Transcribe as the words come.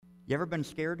You ever been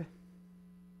scared?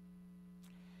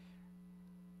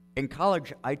 In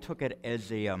college, I took it as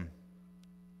a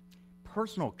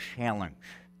personal challenge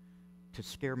to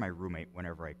scare my roommate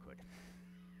whenever I could.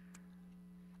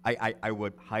 I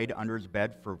would hide under his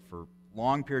bed for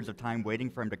long periods of time, waiting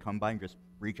for him to come by and just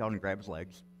reach out and grab his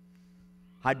legs.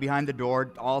 Hide behind the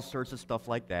door, all sorts of stuff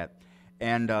like that.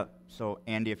 And so,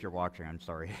 Andy, if you're watching, I'm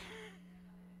sorry.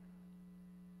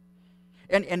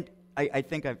 and I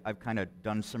think I've kind of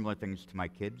done similar things to my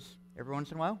kids every once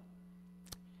in a while.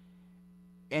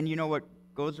 And you know what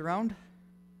goes around?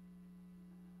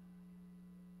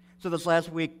 So this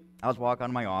last week, I was walking out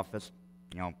of my office,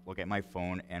 look at my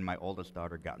phone, and my oldest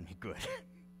daughter got me good.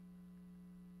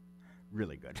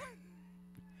 Really good.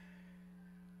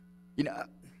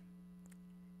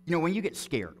 When you get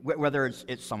scared, whether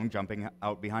it's someone jumping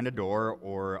out behind a door,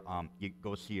 or you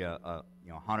go see a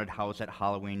haunted house at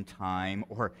Halloween time,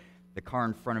 or the car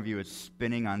in front of you is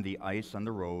spinning on the ice on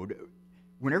the road,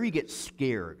 whenever you get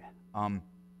scared,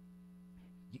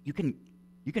 you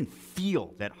can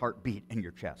feel that heartbeat in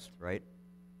your chest, right?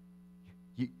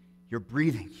 Your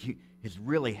breathing is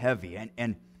really heavy,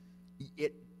 and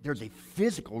there's a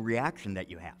physical reaction that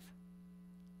you have.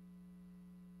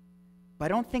 But I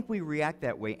don't think we react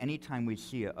that way anytime we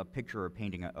see a picture or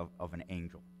painting of an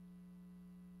angel.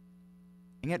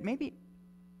 And yet maybe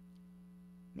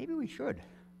we should.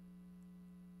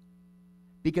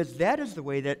 Because that is the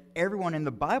way that everyone in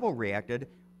the Bible reacted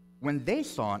when they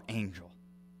saw an angel.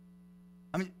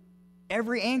 I mean,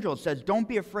 every angel says, "Don't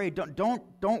be afraid.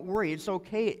 Don't worry. It's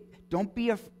okay. Don't be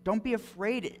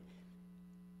afraid."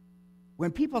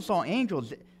 When people saw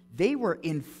angels, they were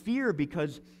in fear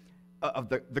because of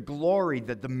the glory,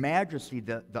 the majesty,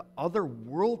 the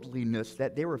otherworldliness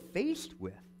that they were faced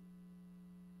with.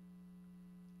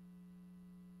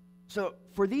 So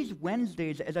for these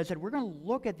Wednesdays, as I said, we're going to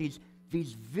look at these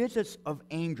visits of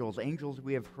angels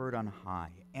we have heard on high.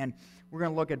 And we're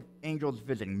going to look at angels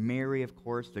visiting Mary, of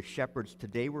course, the shepherds.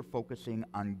 Today we're focusing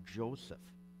on Joseph.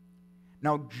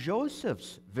 Now,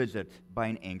 Joseph's visit by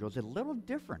an angel is a little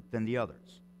different than the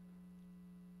others.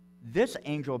 This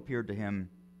angel appeared to him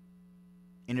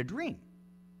in a dream.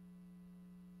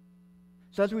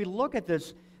 So as we look at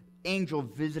this angel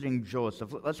visiting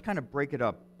Joseph, let's kind of break it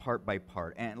up part by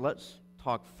part. And let's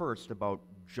talk first about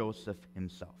Joseph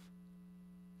himself.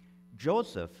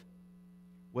 Joseph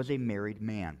was a married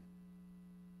man.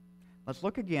 Let's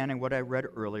look again at what I read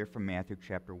earlier from Matthew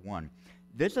chapter 1.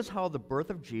 This is how the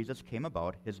birth of Jesus came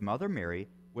about. His mother Mary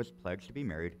was pledged to be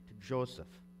married to Joseph.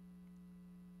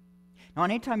 Now,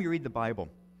 anytime you read the Bible,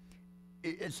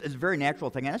 it's a very natural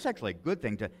thing, and it's actually a good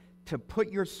thing to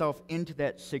put yourself into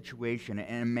that situation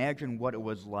and imagine what it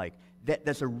was like.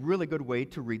 That's a really good way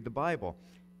to read the Bible.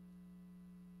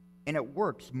 And it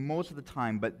works most of the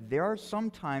time, but there are some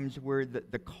times where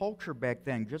the culture back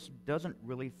then just doesn't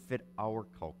really fit our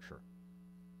culture.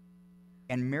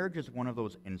 And marriage is one of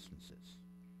those instances.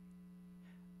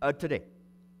 Today,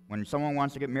 when someone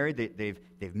wants to get married,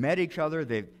 they've met each other,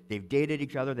 they've dated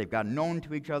each other, they've gotten known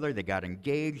to each other, they got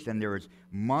engaged, and there is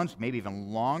months, maybe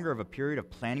even longer, of a period of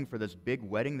planning for this big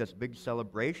wedding, this big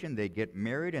celebration. They get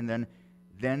married, and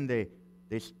then they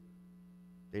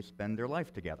spend their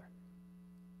life together.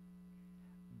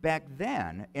 Back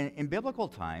then, in biblical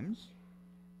times,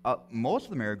 most of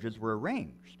the marriages were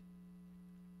arranged,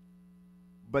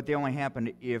 but they only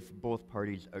happened if both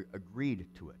parties agreed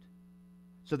to it.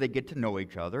 So they get to know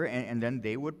each other, and then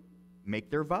they would make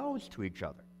their vows to each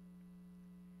other.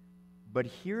 But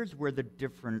here's where the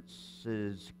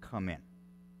differences come in.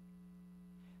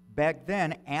 Back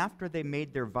then, after they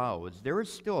made their vows, there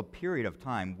was still a period of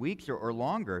time, weeks or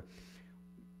longer,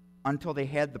 until they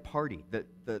had the party,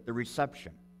 the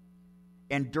reception.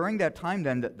 And during that time,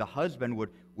 then, the husband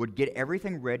would get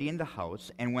everything ready in the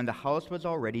house, and when the house was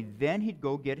all ready, then he'd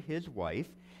go get his wife,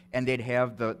 and they'd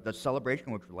have the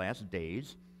celebration, which would last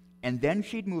days, and then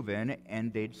she'd move in,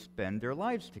 and they'd spend their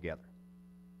lives together.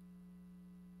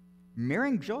 Mary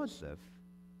and Joseph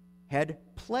had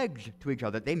pledged to each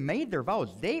other. They made their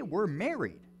vows. They were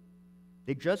married.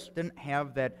 They just didn't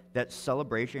have that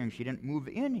celebration, and she didn't move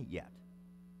in yet.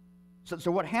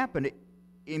 So what happened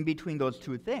in between those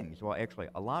two things? Well, actually,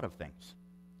 a lot of things.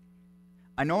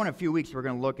 I know in a few weeks we're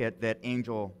going to look at that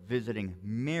angel visiting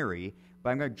Mary,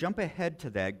 but I'm going to jump ahead to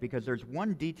that because there's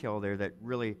one detail there that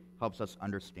really helps us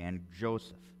understand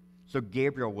Joseph. So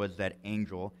Gabriel was that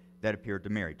angel that appeared to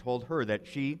Mary, told her that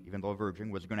she, even though a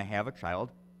virgin, was going to have a child.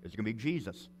 It was going to be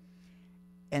Jesus.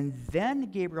 And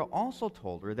then Gabriel also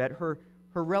told her that her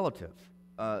relative,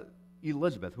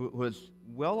 Elizabeth, who was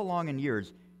well along in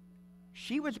years,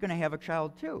 she was going to have a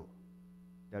child too.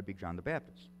 That would be John the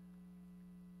Baptist.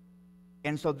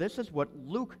 And so this is what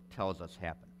Luke tells us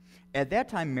happened. At that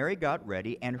time, Mary got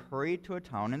ready and hurried to a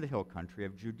town in the hill country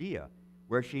of Judea,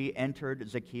 where she entered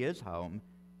Zacchaeus' home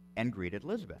and greeted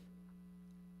Elizabeth.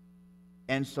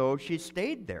 And so she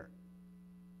stayed there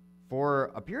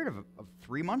for a period of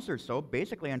 3 months or so,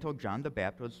 basically until John the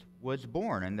Baptist was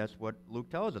born. And that's what Luke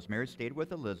tells us. Mary stayed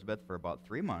with Elizabeth for about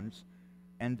 3 months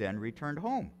and then returned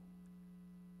home.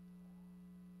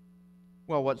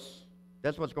 Well,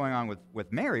 that's what's going on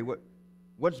with Mary.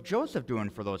 What's Joseph doing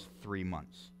for those 3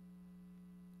 months?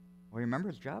 Well, you remember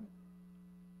his job?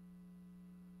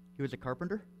 He was a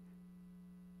carpenter. Do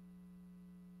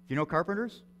you know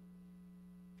carpenters?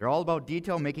 They're all about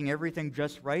detail, making everything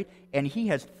just right, and he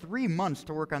has 3 months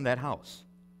to work on that house.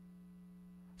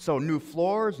 So new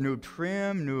floors, new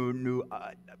trim, new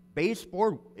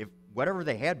baseboard, whatever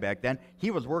they had back then, he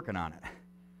was working on it.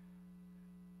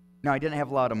 Now, he didn't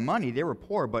have a lot of money. They were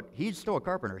poor, but he's still a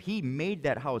carpenter. He made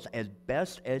that house as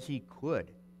best as he could.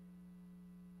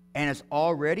 And it's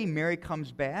already, Mary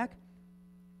comes back,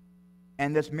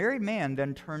 and this married man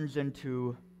then turns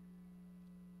into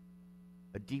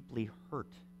a deeply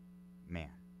hurt man.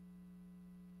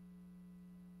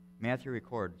 Matthew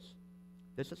records,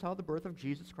 this is how the birth of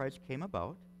Jesus Christ came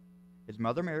about. His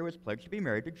mother Mary was pledged to be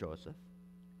married to Joseph,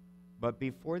 but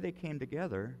before they came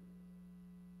together,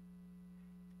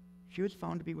 she was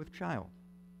found to be with child.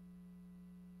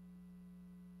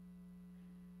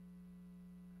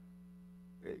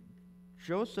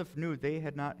 Joseph knew they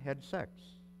had not had sex.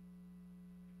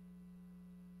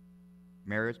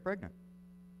 Mary is pregnant.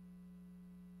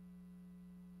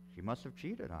 She must have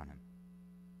cheated on him.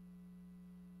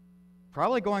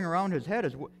 Probably going around his head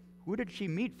is, who did she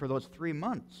meet for those 3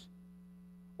 months?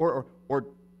 Or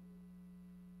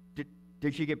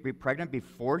did she get pregnant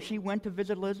before she went to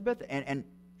visit Elizabeth? And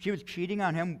she was cheating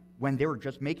on him when they were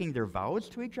just making their vows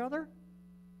to each other?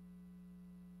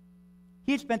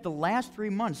 He had spent the last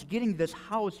 3 months getting this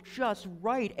house just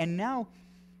right, and now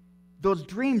those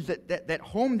dreams, that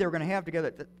home they were going to have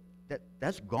together,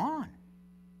 that's gone.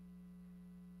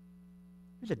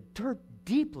 He was a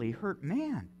deeply hurt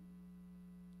man.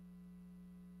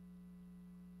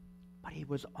 But he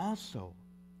was also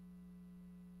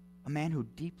a man who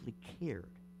deeply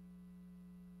cared.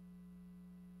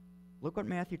 Look what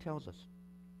Matthew tells us.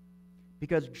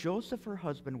 Because Joseph, her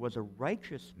husband, was a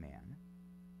righteous man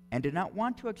and did not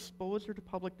want to expose her to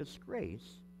public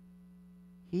disgrace,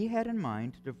 he had in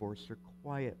mind to divorce her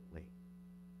quietly.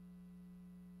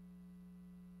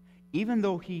 Even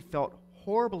though he felt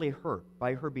horribly hurt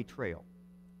by her betrayal,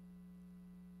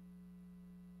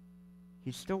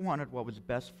 he still wanted what was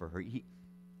best for her. He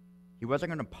wasn't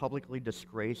going to publicly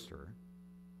disgrace her.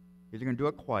 He was going to do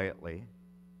it quietly,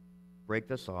 break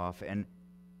this off, and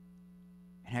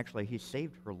actually he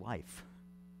saved her life.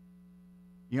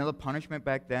 You know, the punishment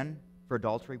back then for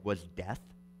adultery was death.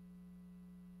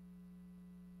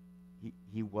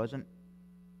 He wasn't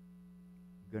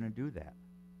going to do that.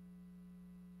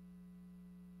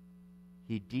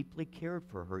 He deeply cared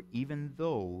for her, even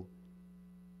though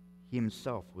he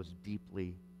himself was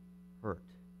deeply hurt.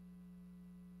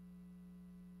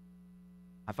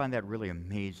 I find that really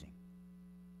amazing.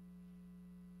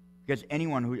 Because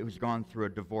anyone who's gone through a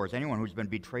divorce, anyone who's been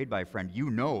betrayed by a friend, you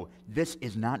know this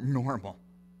is not normal.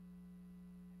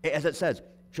 As it says,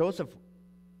 Joseph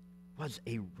was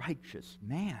a righteous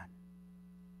man.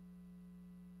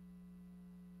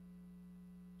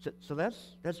 So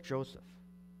that's Joseph.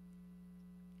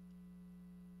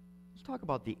 Let's talk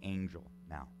about the angel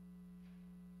now.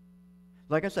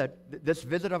 Like I said, this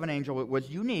visit of an angel was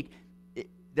unique.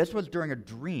 This was during a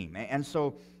dream. And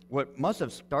so what must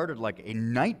have started like a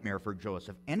nightmare for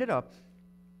Joseph ended up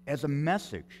as a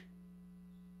message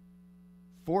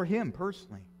for him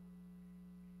personally.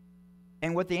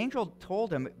 And what the angel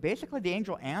told him, basically the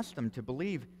angel asked him to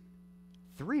believe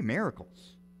 3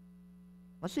 miracles.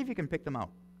 Let's see if you can pick them out.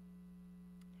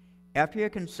 After he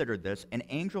had considered this, an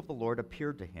angel of the Lord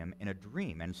appeared to him in a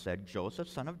dream and said, Joseph,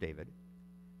 son of David,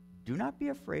 do not be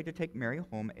afraid to take Mary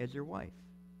home as your wife,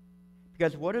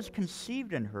 because what is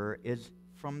conceived in her is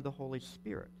from the Holy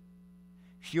Spirit.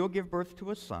 She will give birth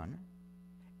to a son,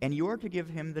 and you are to give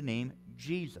him the name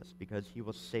Jesus, because he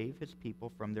will save his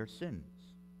people from their sins.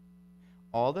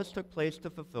 All this took place to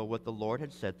fulfill what the Lord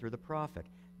had said through the prophet.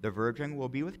 The virgin will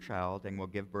be with child and will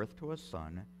give birth to a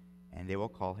son, and they will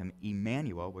call him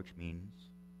Emmanuel, which means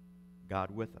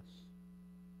God with us.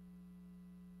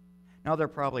 Now, there are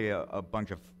probably a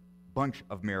bunch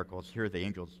of miracles here the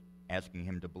angel's asking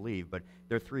him to believe, but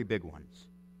there are 3 big ones.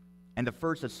 And the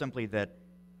first is simply that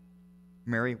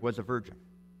Mary was a virgin,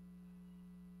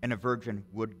 and a virgin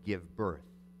would give birth.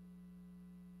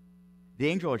 The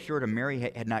angel assured him Mary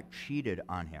had not cheated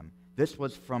on him. This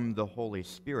was from the Holy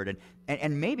Spirit.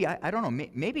 And maybe, I don't know,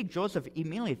 maybe Joseph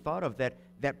immediately thought of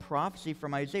that prophecy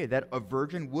from Isaiah, that a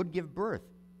virgin would give birth.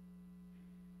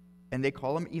 And they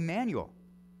call him Emmanuel.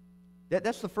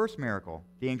 That's the first miracle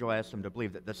the angel asked him to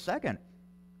believe. The second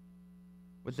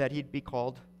was that he'd be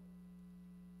called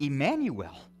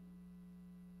Emmanuel,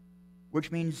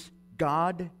 which means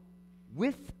God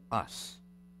with us.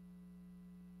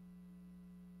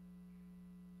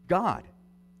 God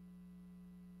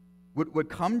would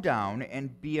come down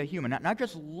and be a human. Not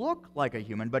just look like a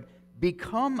human, but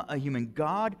become a human.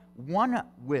 God one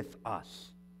with us.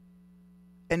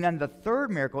 And then the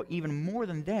third miracle, even more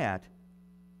than that,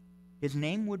 his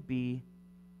name would be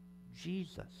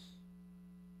Jesus.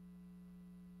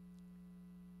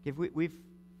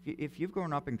 If you've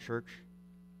grown up in church,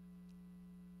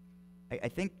 I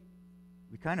think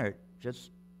we kind of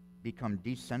just become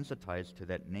desensitized to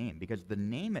that name because the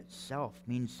name itself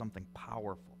means something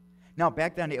powerful. Now,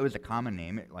 back then, it was a common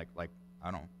name, like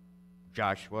I don't know,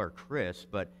 Joshua or Chris,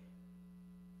 but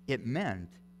it meant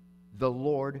the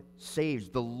Lord saves.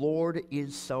 The Lord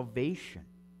is salvation.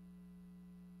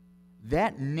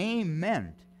 That name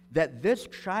meant that this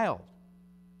child,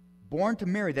 born to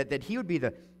Mary, that he would be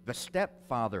the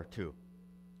stepfather to,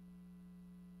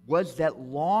 was that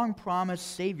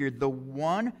long-promised Savior, the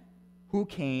one who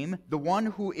came, the one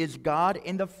who is God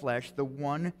in the flesh, the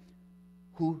one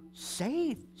who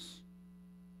saves.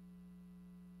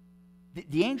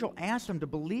 The angel asked him to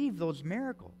believe those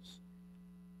miracles.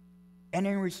 And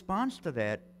in response to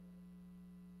that,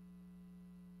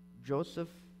 Joseph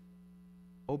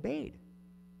obeyed.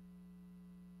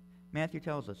 Matthew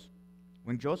tells us,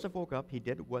 when Joseph woke up, he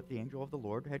did what the angel of the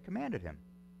Lord had commanded him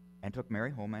and took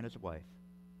Mary home as his wife.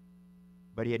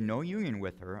 But he had no union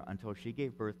with her until she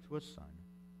gave birth to a son,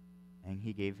 and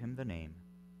he gave him the name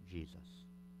Jesus.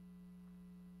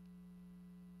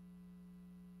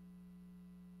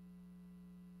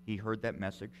 He heard that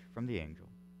message from the angel,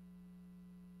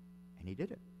 and he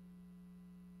did it.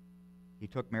 He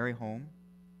took Mary home.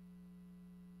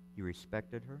 He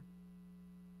respected her,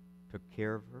 took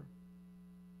care of her.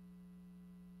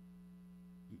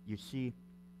 You see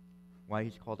why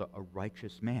he's called a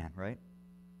righteous man, right?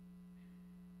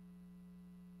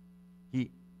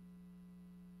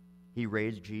 He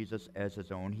raised Jesus as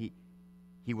his own.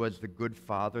 He was the good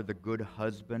father, the good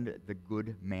husband, the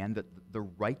good man, the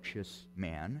righteous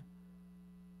man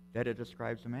that it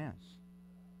describes him as.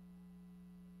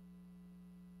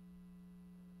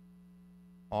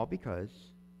 All because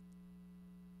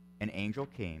an angel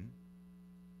came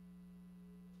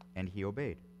and he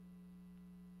obeyed.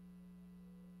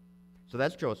 So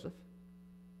that's Joseph.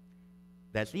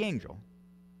 That's the angel.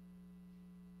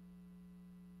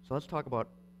 So let's talk about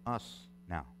us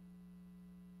now.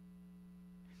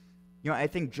 You know, I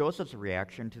think Joseph's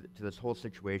reaction to this whole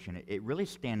situation, it really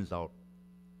stands out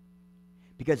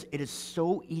because it is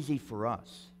so easy for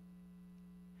us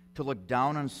to look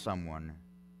down on someone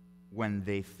when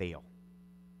they fail.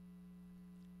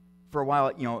 For a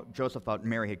while, you know, Joseph thought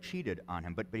Mary had cheated on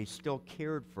him, but he still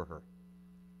cared for her.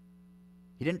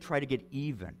 He didn't try to get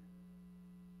even.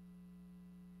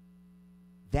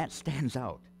 That stands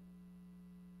out.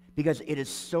 Because it is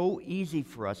so easy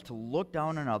for us to look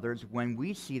down on others when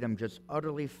we see them just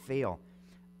utterly fail.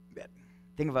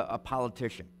 Think of a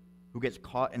politician who gets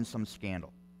caught in some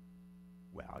scandal.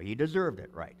 Well, he deserved it,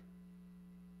 right?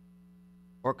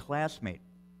 Or a classmate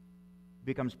who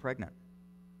becomes pregnant.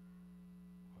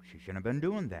 Well, she shouldn't have been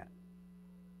doing that.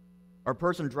 Or a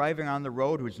person driving on the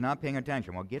road who's not paying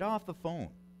attention. Well, get off the phone.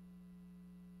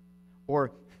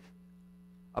 Or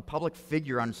a public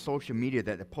figure on social media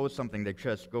that posts something that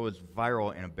just goes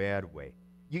viral in a bad way.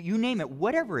 You name it,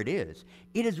 whatever it is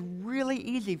really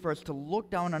easy for us to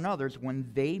look down on others when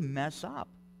they mess up.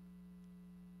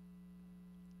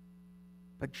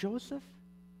 But Joseph,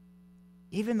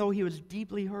 even though he was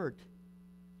deeply hurt,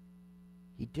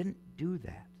 he didn't do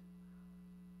that.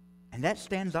 And that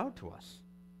stands out to us.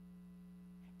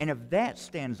 And if that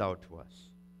stands out to us,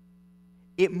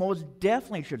 it most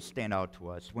definitely should stand out to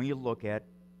us when you look at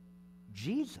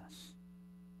Jesus.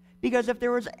 Because if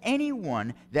there was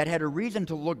anyone that had a reason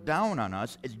to look down on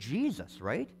us, it's Jesus,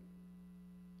 right?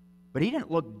 But he didn't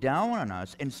look down on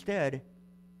us. Instead,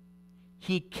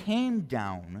 he came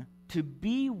down to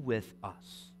be with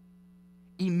us.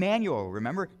 Emmanuel,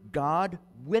 remember? God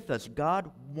with us. God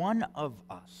one of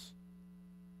us.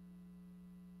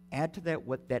 Add to that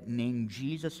what that name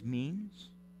Jesus means.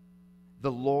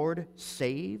 The Lord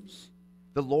saves.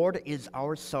 The Lord is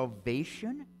our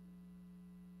salvation.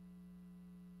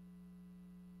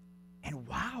 And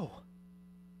wow,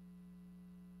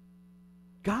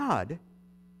 God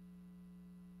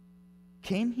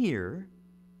came here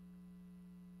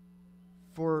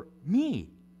for me.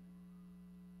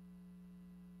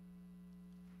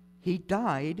 He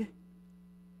died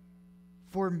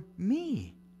for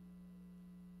me.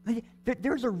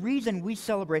 There's a reason we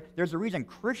celebrate, there's a reason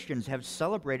Christians have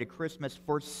celebrated Christmas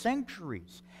for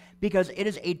centuries, because it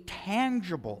is a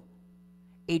tangible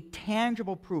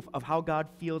proof of how God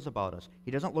feels about us.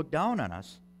 He doesn't look down on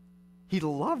us. He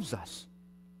loves us.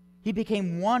 He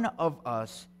became one of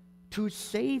us to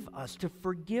save us, to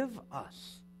forgive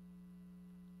us.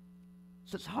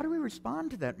 So how do we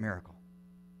respond to that miracle?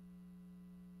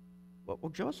 Well,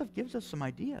 Joseph gives us some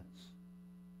ideas.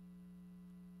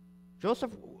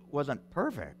 Joseph wasn't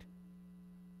perfect,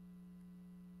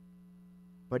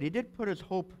 but he did put his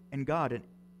hope in God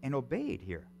and obeyed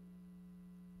here.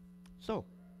 So,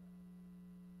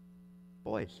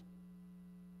 boys,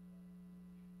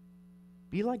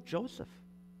 be like Joseph.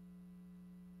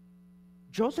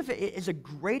 Joseph is a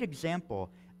great example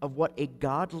of what a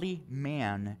godly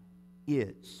man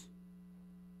is.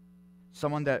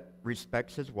 Someone that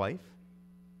respects his wife.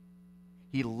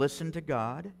 He listened to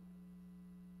God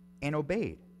and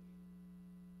obeyed.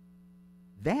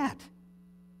 That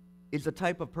is the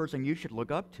type of person you should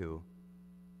look up to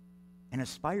and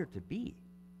aspire to be.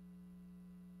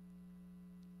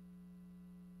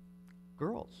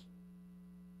 Girls,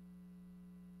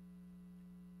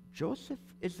 Joseph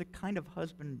is the kind of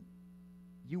husband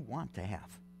you want to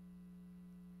have.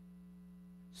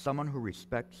 Someone who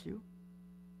respects you.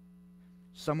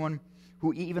 Someone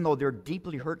who, even though they're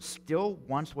deeply hurt, still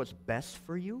wants what's best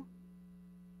for you.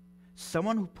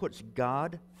 Someone who puts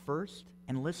God first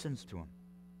and listens to him.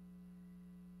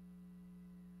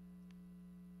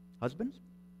 Husbands,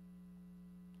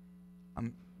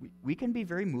 we can be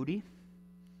very moody.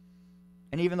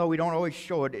 And even though we don't always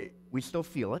show it, we still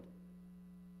feel it.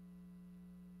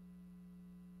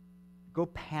 Go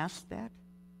past that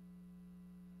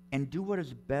and do what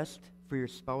is best for your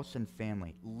spouse and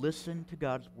family. Listen to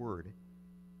God's word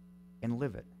and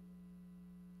live it.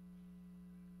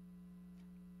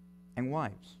 And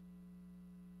wives,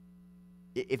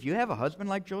 if you have a husband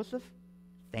like Joseph,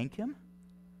 thank him.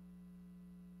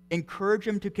 Encourage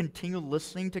him to continue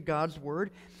listening to God's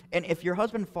word. And if your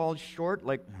husband falls short,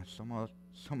 like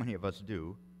so many of us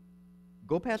do,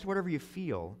 go past whatever you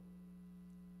feel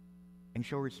and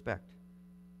show respect.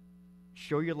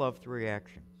 Show your love through your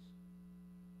actions.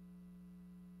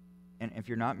 And if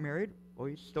you're not married, well,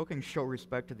 you still can show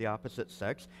respect to the opposite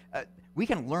sex. We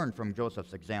can learn from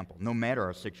Joseph's example, no matter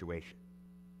our situation.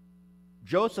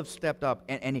 Joseph stepped up,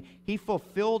 and he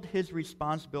fulfilled his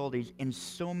responsibilities in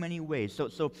so many ways.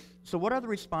 So what are the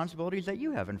responsibilities that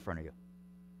you have in front of you?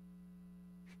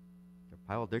 There a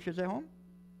pile of dishes at home?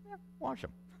 Yeah, wash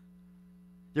them.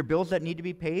 There are bills that need to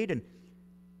be paid, and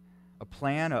a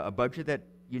plan, a budget that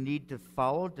you need to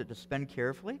follow to spend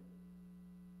carefully.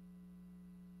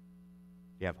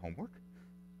 You have homework?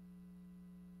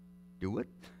 Do it.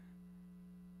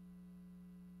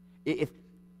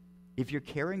 If you're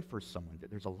caring for someone,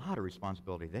 there's a lot of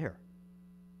responsibility there.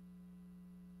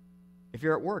 If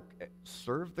you're at work,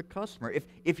 serve the customer.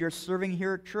 If you're serving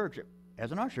here at church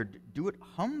as an usher, do it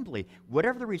humbly.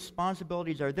 Whatever the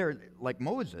responsibilities are there, like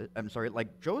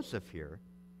Joseph here,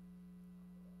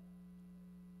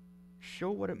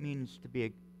 show what it means to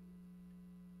be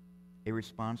a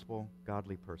responsible,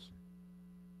 godly person.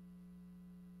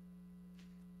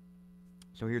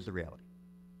 So here's the reality.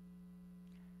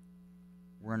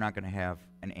 We're not going to have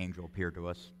an angel appear to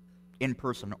us in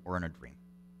person or in a dream.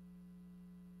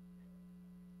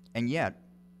 And yet,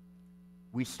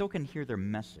 we still can hear their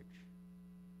message.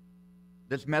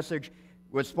 This message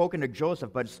was spoken to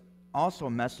Joseph, but it's also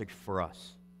a message for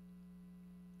us.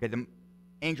 Okay, the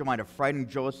angel might have frightened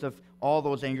Joseph. All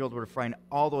those angels would have frightened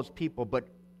all those people. But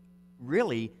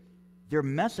really, their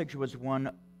message was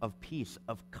one of peace,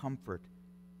 of comfort,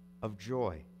 of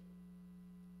joy.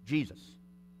 Jesus,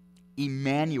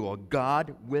 Emmanuel,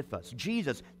 God with us.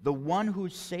 Jesus, the one who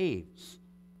saves,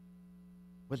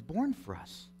 was born for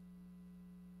us.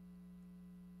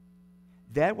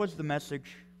 That was the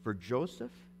message for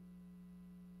Joseph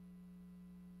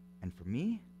and for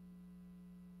me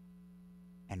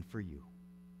and for you.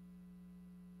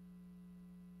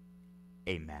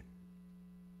 Amen.